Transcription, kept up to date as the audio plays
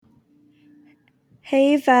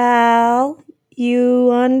Hey Val,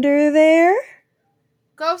 you under there?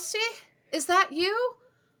 Ghosty? Is that you?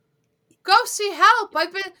 Ghosty, help!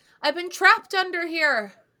 I've been trapped under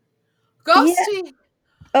here. Yeah, Ghosty!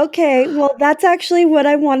 okay. Well, that's actually what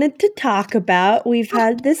I wanted to talk about. We've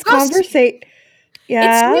had this Ghosty! conversation. It's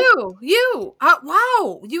Yeah. you! You!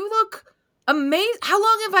 Wow! You look amazing. How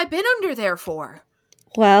long have I been under there for?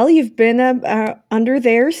 Well, you've been under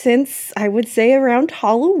there since I would say around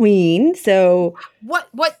Halloween. So What?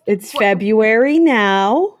 What? it's What? February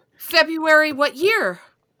now, February? What year?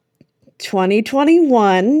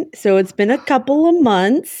 2021. So it's been a couple of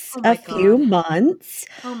months, Oh a my few god. months.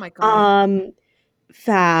 Oh my god. Um,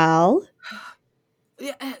 Val.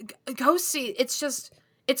 Yeah, Ghosty,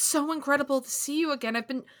 it's so incredible to see you again.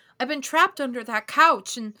 I've been trapped under that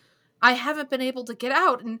couch and I haven't been able to get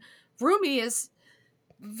out. And Rumi is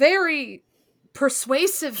very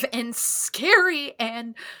persuasive and scary.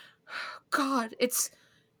 And God, it's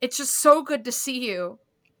just so good to see you.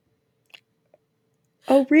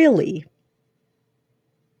 Oh, really?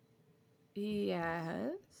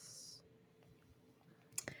 Yes.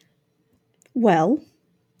 Well,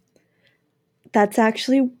 that's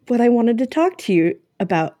actually what I wanted to talk to you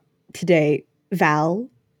about today, Val,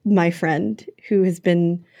 my friend, who has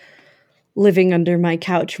been living under my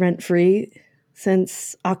couch rent free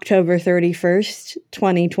since October 31st,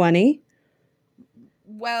 2020.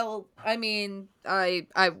 Well, I mean, I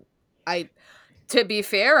to be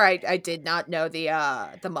fair, I did not know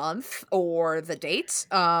the month or the date.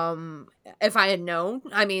 If I had known,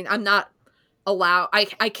 I mean, I'm not allowed. I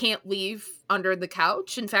can't leave under the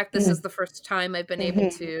couch. In fact, this is Mm, the first time I've been able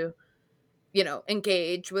mhm, to,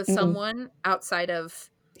 engage with mm. someone outside of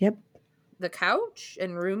Yep. the couch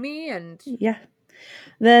and Roomy and Yeah.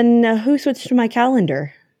 Then who switched to my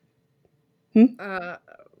calendar? Hmm? uh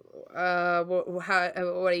what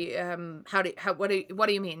do you what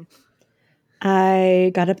do you mean?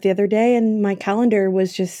 I got up the other day and my calendar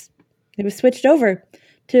was just, it was switched over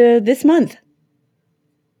to this month.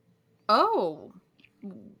 Oh,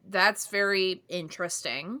 that's very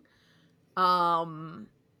interesting. Um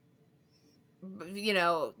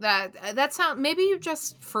that sound maybe you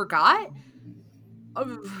just forgot.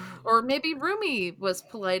 Or maybe Rumi was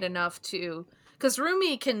polite enough to, because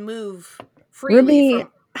Rumi can move freely Ruby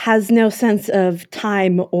from. has no sense of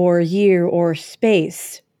time or year or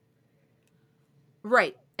space.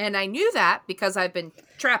 Right, and I knew that because I've been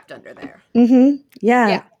trapped under there. Mm-hmm. Yeah.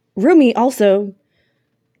 Yeah. Rumi also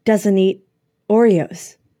doesn't eat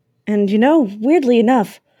Oreos. And weirdly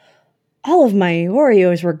enough, all of my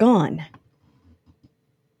Oreos were gone.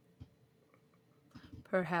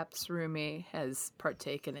 Perhaps Rumi has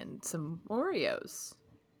partaken in some Oreos,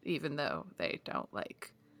 even though they don't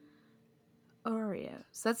like Oreos.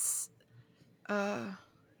 That's uh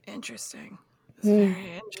interesting. It's Hmm.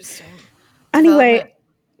 very interesting development. Anyway,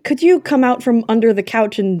 could you come out from under the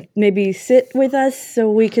couch and maybe sit with us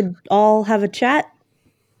so we could all have a chat?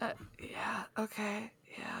 Yeah. Okay.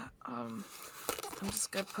 Yeah. I'm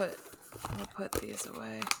just gonna put these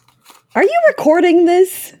away. Are you recording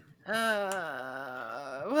this? Well,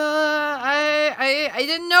 I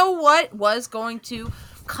didn't know what was going to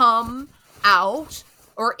come out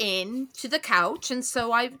or in to the couch, and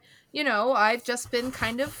so I've just been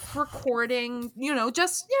kind of recording,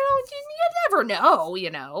 just you never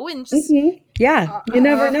know, and just Mm-hmm. Yeah, uh, you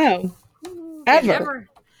never uh know. you Ever. never.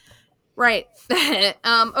 Right.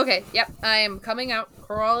 Okay. Yep. I am coming out,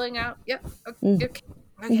 crawling out. Yep. Mm. Okay.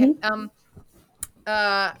 Okay. Mm-hmm.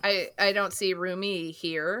 I don't see Rumi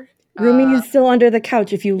here. Rumi is still under the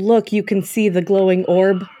couch. If you look, you can see the glowing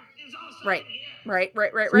orb. Right. Right.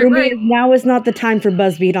 Right. Right. Right. Rumi, Right. now is not the time for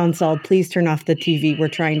BuzzFeed Unsolved. Please turn off the TV. We're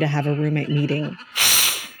trying to have a roommate meeting.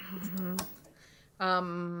 Mhm.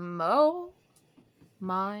 Oh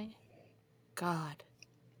my God.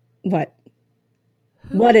 What?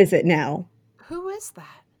 What Who? is it now? Who is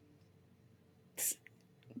that?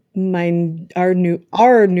 Our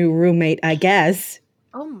new roommate, I guess.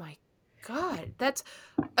 Oh my God. That's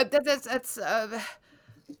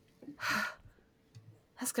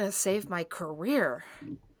gonna save my career.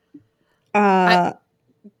 I Uh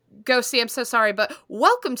Ghosty, I'm so sorry, but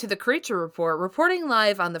welcome to the Creature Report, reporting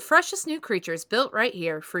live on the freshest new creatures built right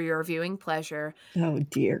here for your viewing pleasure. oh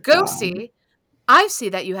dear God. Ghosty, I see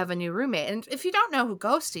that you have a new roommate, and if you don't know who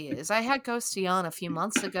Ghosty is, I had Ghosty on a few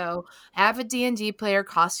months ago. Avid D&D player,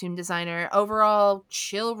 costume designer, overall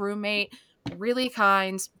chill roommate, really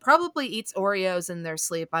kind. Probably eats Oreos in their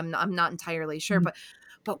sleep. I'm not entirely sure, but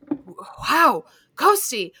wow,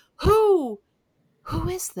 Ghosty, who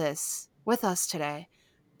is this with us today?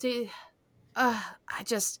 Do I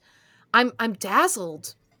just I'm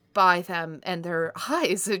dazzled by them and their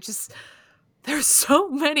eyes. There's so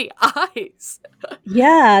many eyes.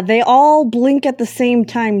 Yeah, they all blink at the same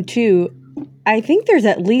time too. I think there's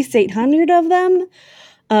at least 800 of them.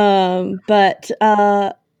 But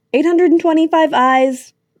 825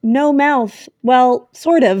 eyes, no mouth. Well,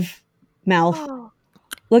 sort of mouth. Oh,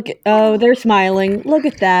 Look, oh, they're smiling. Look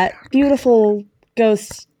at that. Beautiful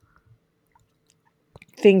ghost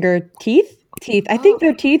finger teeth. Teeth. I think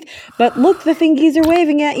they're teeth, but look, the fingies are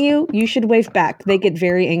waving at you. You should wave back. They get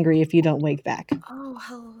very angry if you don't wave back. oh,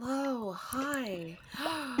 hello, hi.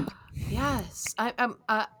 Yes, I'm.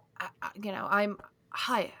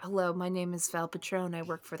 Hi, hello. My name is Val Patron. I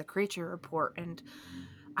work for the Creature Report, and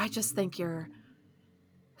I just think you're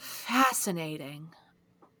fascinating.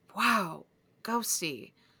 Wow,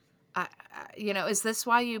 Ghosty. Is this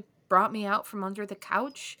why you brought me out from under the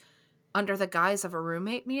couch, under the guise of a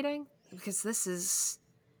roommate meeting? Because this is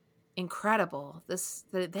incredible.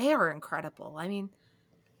 They are incredible. I mean,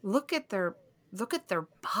 look at their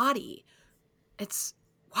body. It's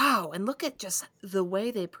wow, and look at just the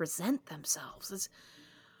way they present themselves.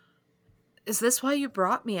 Is this why you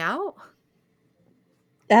brought me out?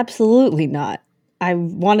 Absolutely not. I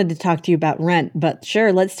wanted to talk to you about Rent, but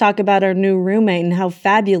sure, let's talk about our new roommate and how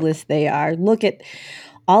fabulous they are. Look at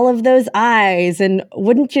all of those eyes, and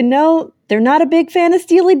wouldn't you know, they're not a big fan of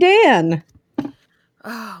Steely Dan.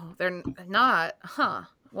 Oh, they're not, huh?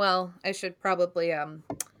 Well, I should probably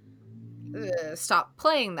stop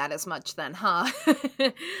playing that as much then, huh?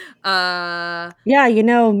 Yeah,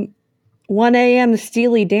 1 a.m.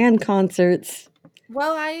 Steely Dan concerts.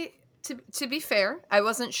 Well, to be fair, I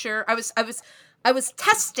wasn't sure. I was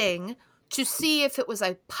testing to see if it was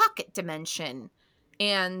a pocket dimension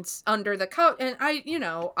and under the couch, and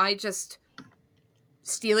I just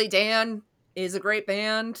Steely Dan is a great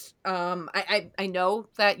band. I know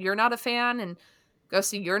that you're not a fan, and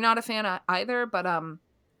Ghosty, you're not a fan either, but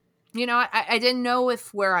I didn't know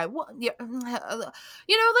if where I was. Yeah,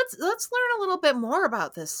 let's learn a little bit more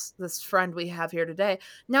about this friend we have here today.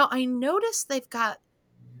 Now, I noticed they've got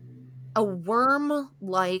a worm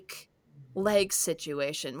like leg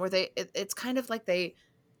situation where it's kind of like they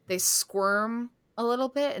squirm a little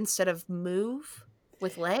bit instead of move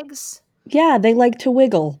with legs. Yeah, they like to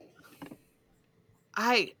wiggle.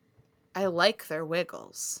 I I like their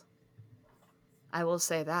wiggles. I will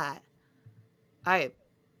say that. I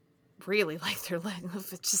really like their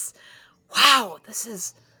legs. It's just wow,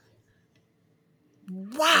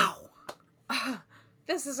 wow.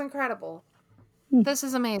 This is incredible. Hmm. This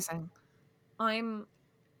is amazing. I'm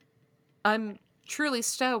I'm truly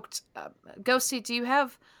stoked. Ghosty, do you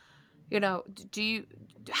have do you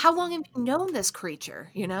how long have you known this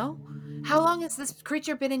creature, How long has this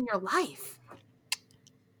creature been in your life?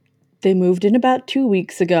 They moved in about 2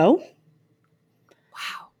 weeks ago.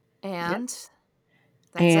 Wow. Yep. And that's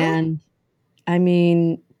it? And I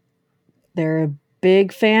mean, they're a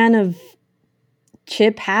big fan of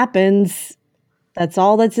Chip Happens. That's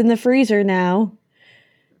all that's in the freezer now.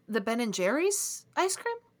 The Ben and Jerry's ice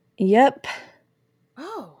cream? Yep.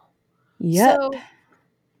 Oh. Yep.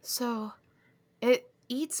 So it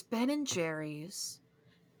eats Ben and Jerry's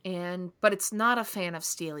but it's not a fan of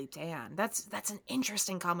Steely Dan. That's an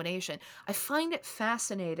interesting combination. I find it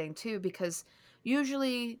fascinating too because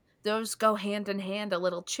usually those go hand in hand, a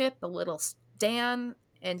little Chip, a little Dan,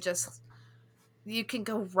 and just you can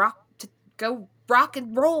go rock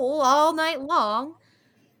and roll all night long.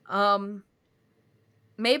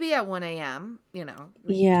 Maybe at 1 a.m.,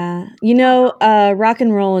 Yeah. Rock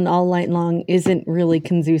and roll and all night long isn't really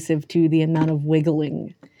conducive to the amount of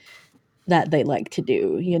wiggling that they like to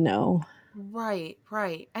do. Right,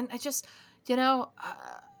 right. And I just,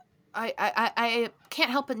 I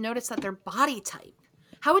can't help but notice that their body type.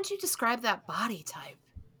 How would you describe that body type,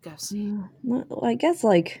 Ghosty? Well, I guess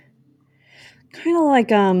kind of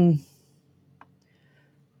like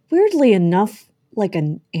weirdly enough, like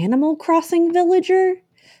an Animal Crossing villager.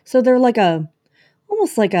 So they're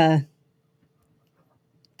almost like a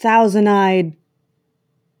thousand-eyed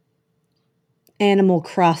Animal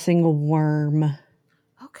Crossing worm.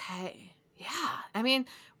 Okay. Yeah. I mean,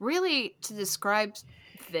 really, to describe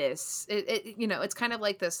this, it's kind of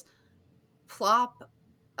like this plop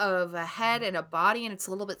of a head and a body, and it's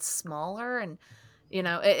a little bit smaller, and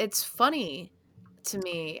it's funny to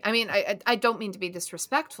me. I mean, I don't mean to be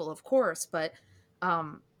disrespectful, of course, but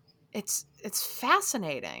um, it's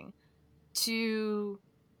fascinating to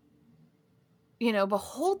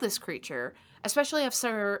behold this creature, especially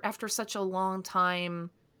after such a long time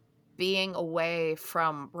being away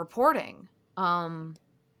from reporting.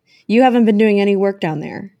 You haven't been doing any work down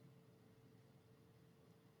there.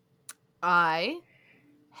 I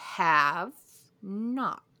have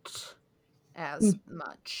not as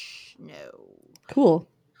much. No. Cool.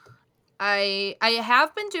 I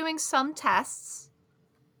have been doing some tests,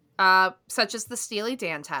 such as the Steely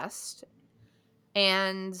Dan test,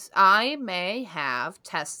 and I may have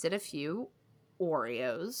tested a few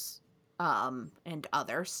Oreos, and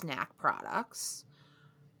other snack products.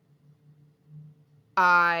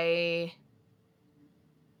 I,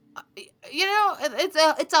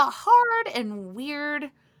 it's a hard and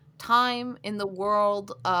weird time in the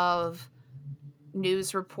world of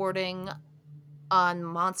news reporting on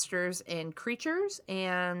monsters and creatures,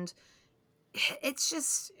 and it's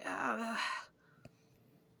just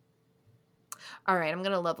all right, I'm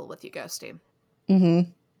gonna level with you, Ghosty. Mm-hmm.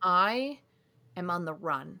 I am on the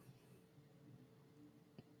run.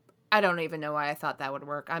 I don't even know why I thought that would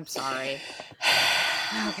work. I'm sorry.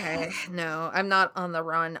 Okay, no, I'm not on the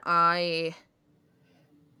run. I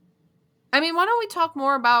mean, why don't we talk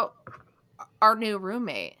more about our new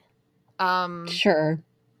roommate? Sure.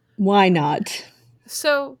 Why not?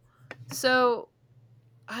 So, so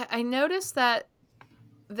I noticed that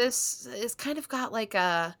this is kind of got like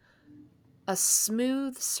a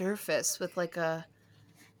smooth surface with like a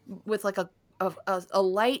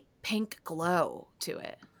light pink glow to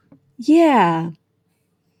it. Yeah.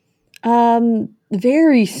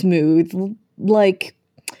 Very smooth. Like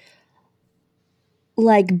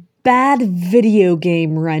bad video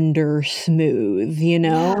game render smooth, you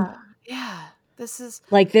know? Yeah, yeah. This is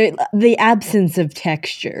Like the absence of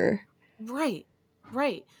texture. right,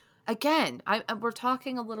 right. Again, we're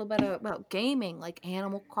talking a little bit about gaming, like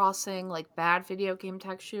Animal Crossing, like bad video game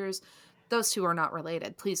textures. Those two are not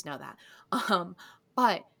related. Please know that.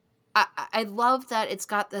 But I love that it's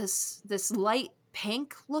got this light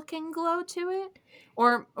pink looking glow to it.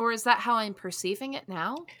 Or is that how I'm perceiving it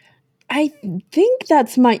now? I think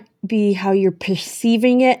that's might be how you're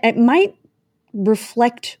perceiving it. It might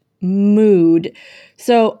reflect mood.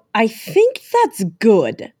 So I think that's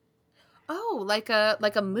good. Oh, like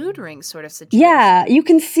a mood ring sort of situation. Yeah, you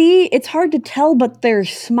can see it's hard to tell, but they're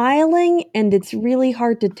smiling, and it's really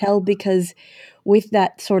hard to tell because with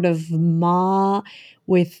that sort of maw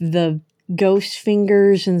with the ghost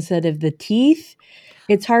fingers instead of the teeth,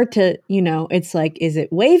 it's hard to, it's like, is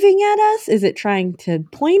it waving at us? Is it trying to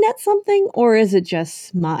point at something? Or is it just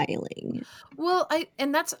smiling? Well, I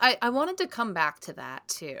wanted to come back to that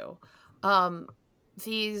too. Um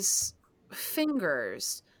these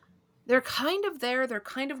fingers, they're kind of there, they're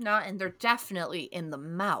kind of not, and they're definitely in the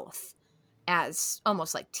mouth as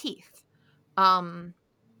almost like teeth. Um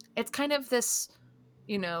it's kind of this,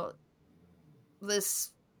 you know,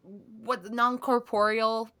 this what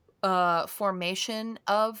non-corporeal formation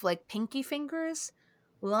of like pinky fingers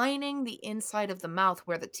lining the inside of the mouth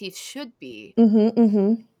where the teeth should be, Mm-hmm,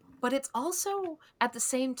 mm-hmm. but it's also at the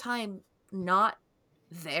same time not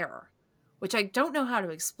there, which I don't know how to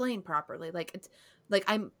explain properly. Like it's like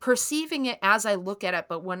I'm perceiving it as I look at it,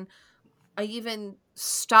 but when I even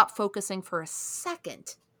stop focusing for a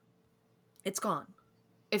second, it's gone.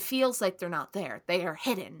 It feels like they're not there. They are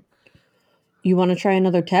hidden. You want to try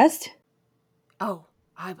another test? Oh,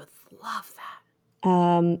 I would love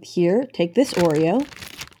that. Here, take this Oreo.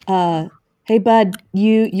 Hey bud,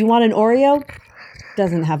 you want an Oreo?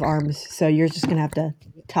 Doesn't have arms, so you're just gonna have to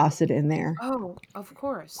toss it in there. Oh, of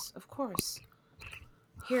course. Of course.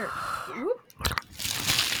 Here. Whoop.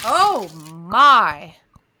 Oh my.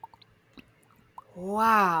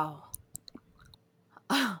 Wow.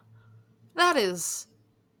 That is.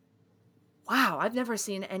 Wow, I've never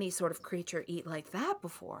seen any sort of creature eat like that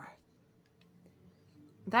before.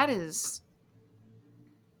 That is.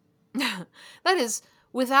 That is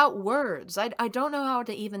without words. I don't know how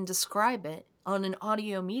to even describe it on an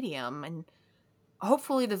audio medium, and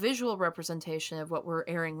hopefully the visual representation of what we're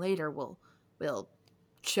airing later will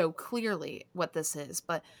show clearly what this is.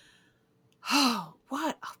 But oh,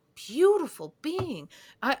 what a beautiful being.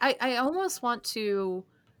 I almost want to,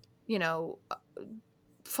 you know,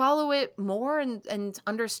 follow it more and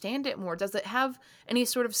understand it more. Does it have any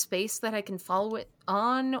sort of space that I can follow it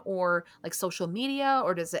on, or like social media,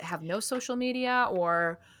 or does it have no social media,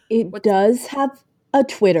 or It what's does have a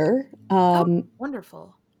Twitter. oh,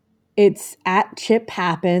 wonderful. It's at Chip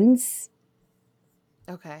Happens,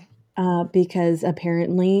 Okay. because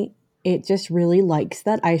apparently it just really likes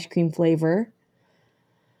that ice cream flavor.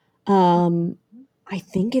 Um, I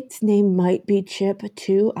think its name might be Chip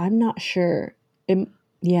too. I'm not sure.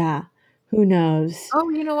 Yeah, who knows? Oh,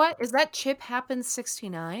 you know what? Is that Chip Happens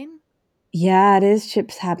 69? Yeah, it is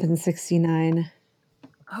Chips Happens 69.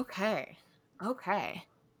 Okay. Okay.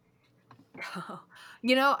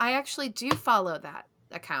 You know, I actually do follow that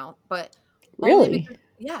account, but only Really? because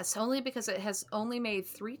Yes, only because it has only made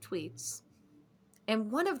 3 tweets,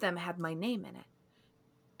 and one of them had my name in it.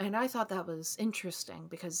 And I thought that was interesting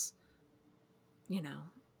because, you know,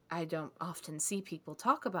 I don't often see people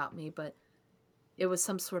talk about me, but it was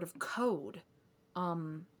some sort of code.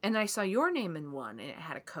 And I saw your name in one, and it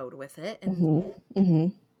had a code with it.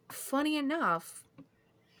 And funny enough,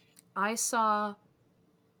 I saw,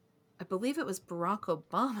 I believe it was Barack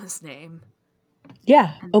Obama's name.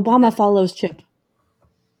 Yeah, Obama follows Chip.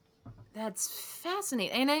 That's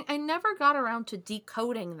fascinating. And I never got around to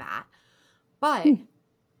decoding that. But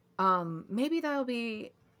maybe that'll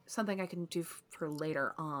be something I can do for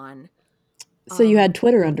later on. So you had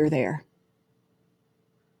Twitter under there.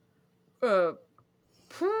 Well,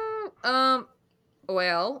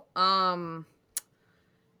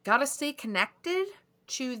 gotta stay connected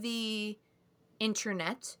to the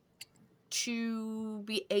internet to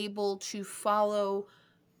be able to follow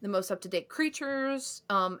the most up-to-date creatures,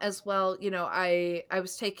 as well. You know, I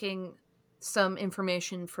was taking some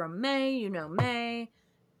information from May. You know, May.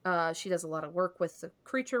 She does a lot of work with the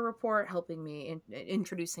creature report, helping me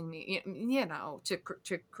introducing me, you know, to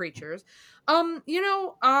creatures. You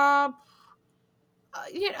know, I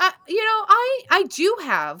do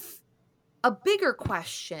have a bigger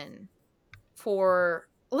question for,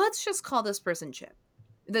 let's just call this person Chip,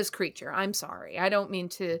 this creature. I'm sorry, I don't mean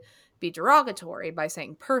to be derogatory by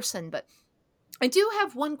saying person, but I do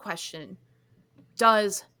have one question.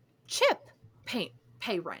 Does Chip pay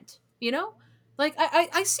rent? You know, like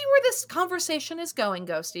I see where this conversation is going,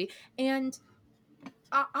 Ghosty, and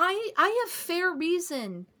I have fair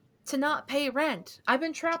reason to not pay rent. I've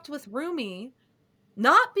been trapped with Rumi,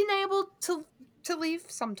 not being able to leave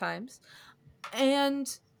sometimes,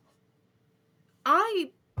 and I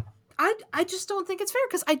I just don't think it's fair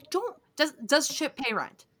because I don't. Does Chip pay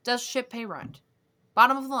rent? Does Chip pay rent?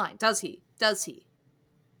 Bottom of the line, does he? Does he?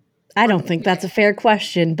 I don't think that's a fair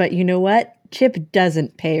question, but you know what? Chip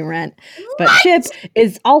doesn't pay rent. But What? Chip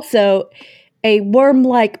is also a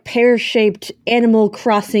worm-like, pear-shaped, Animal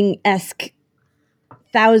Crossing-esque,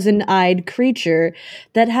 thousand-eyed creature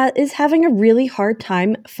that is having a really hard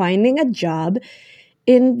time finding a job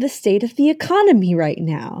in the state of the economy right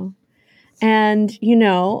now. And, you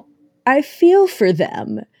know, I feel for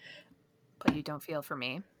them. But you don't feel for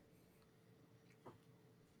me.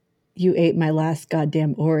 You ate my last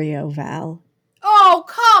goddamn Oreo, Val. Oh,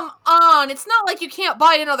 come on. It's not like you can't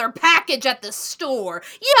buy another package at the store.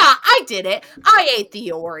 Yeah, I did it. I ate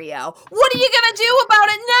the Oreo. What are you going to do about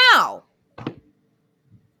it now?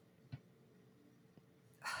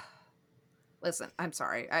 Listen, I'm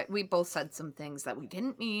sorry. We both said some things that we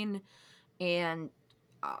didn't mean. And,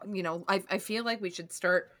 you know, I feel like we should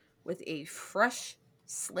start with a fresh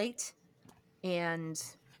slate. And,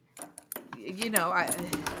 you know,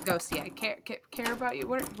 Ghosty, I care about you.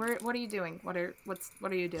 What are you doing? What are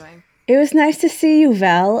you doing? It was nice to see you,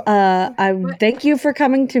 Val. Thank you for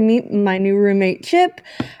coming to meet my new roommate, Chip.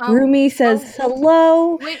 Rumi says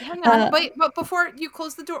hello. Wait, hang on. But before you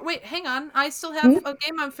close the door, wait, hang on. I still have a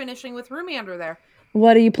game I'm finishing with Rumi under there.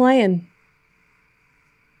 What are you playing?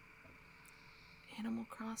 Animal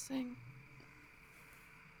Crossing.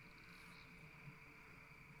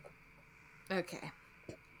 Okay.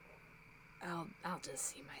 I'll just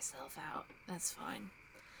see myself out. That's fine.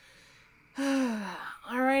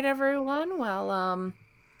 All right, everyone. Well,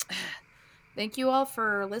 thank you all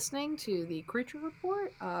for listening to the Creature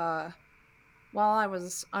Report. While I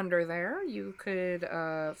was under there, you could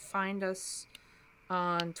find us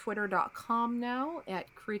on twitter.com now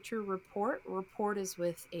at Creature Report. Report is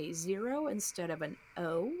with a 0 instead of an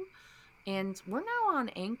O. And we're now on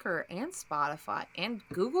Anchor and Spotify and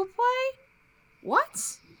Google Play?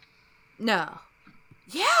 What? No.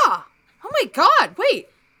 Yeah! Oh my god, wait!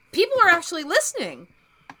 People are actually listening!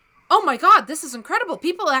 Oh my god, this is incredible!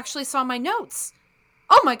 People actually saw my notes!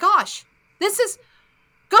 Oh my gosh! This is...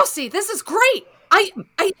 Ghosty, this is great! I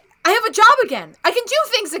have a job again! I can do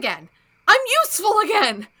things again! I'm useful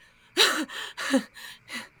again!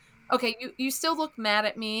 Okay, you still look mad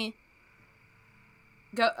at me.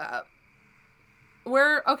 Okay,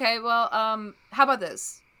 well, how about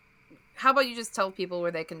this? How about you just tell people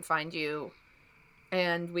where they can find you,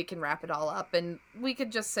 and we can wrap it all up, and we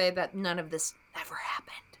could just say that none of this ever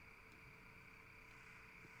happened.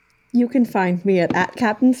 You can find me at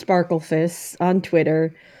Captain Sparklefish on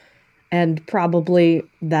Twitter, and probably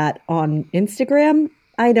that on Instagram.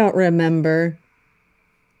 I don't remember.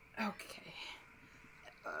 Okay.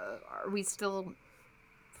 Are we still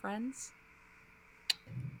friends?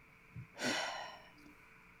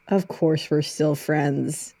 Of course we're still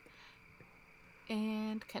friends.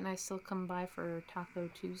 And can I still come by for Taco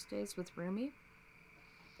Tuesdays with Rumi?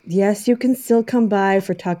 yes, you can still come by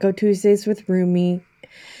for Taco Tuesdays with Rumi,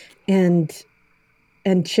 and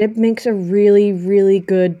Chip makes a really, really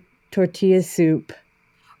good tortilla soup.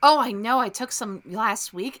 Oh, I know. I took some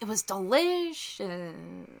last week. It was delicious.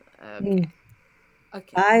 Okay. Mm.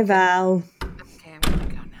 Okay. Bye, Val. Okay. I'm gonna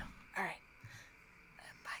go now. All right.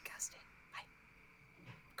 Bye, Gusty.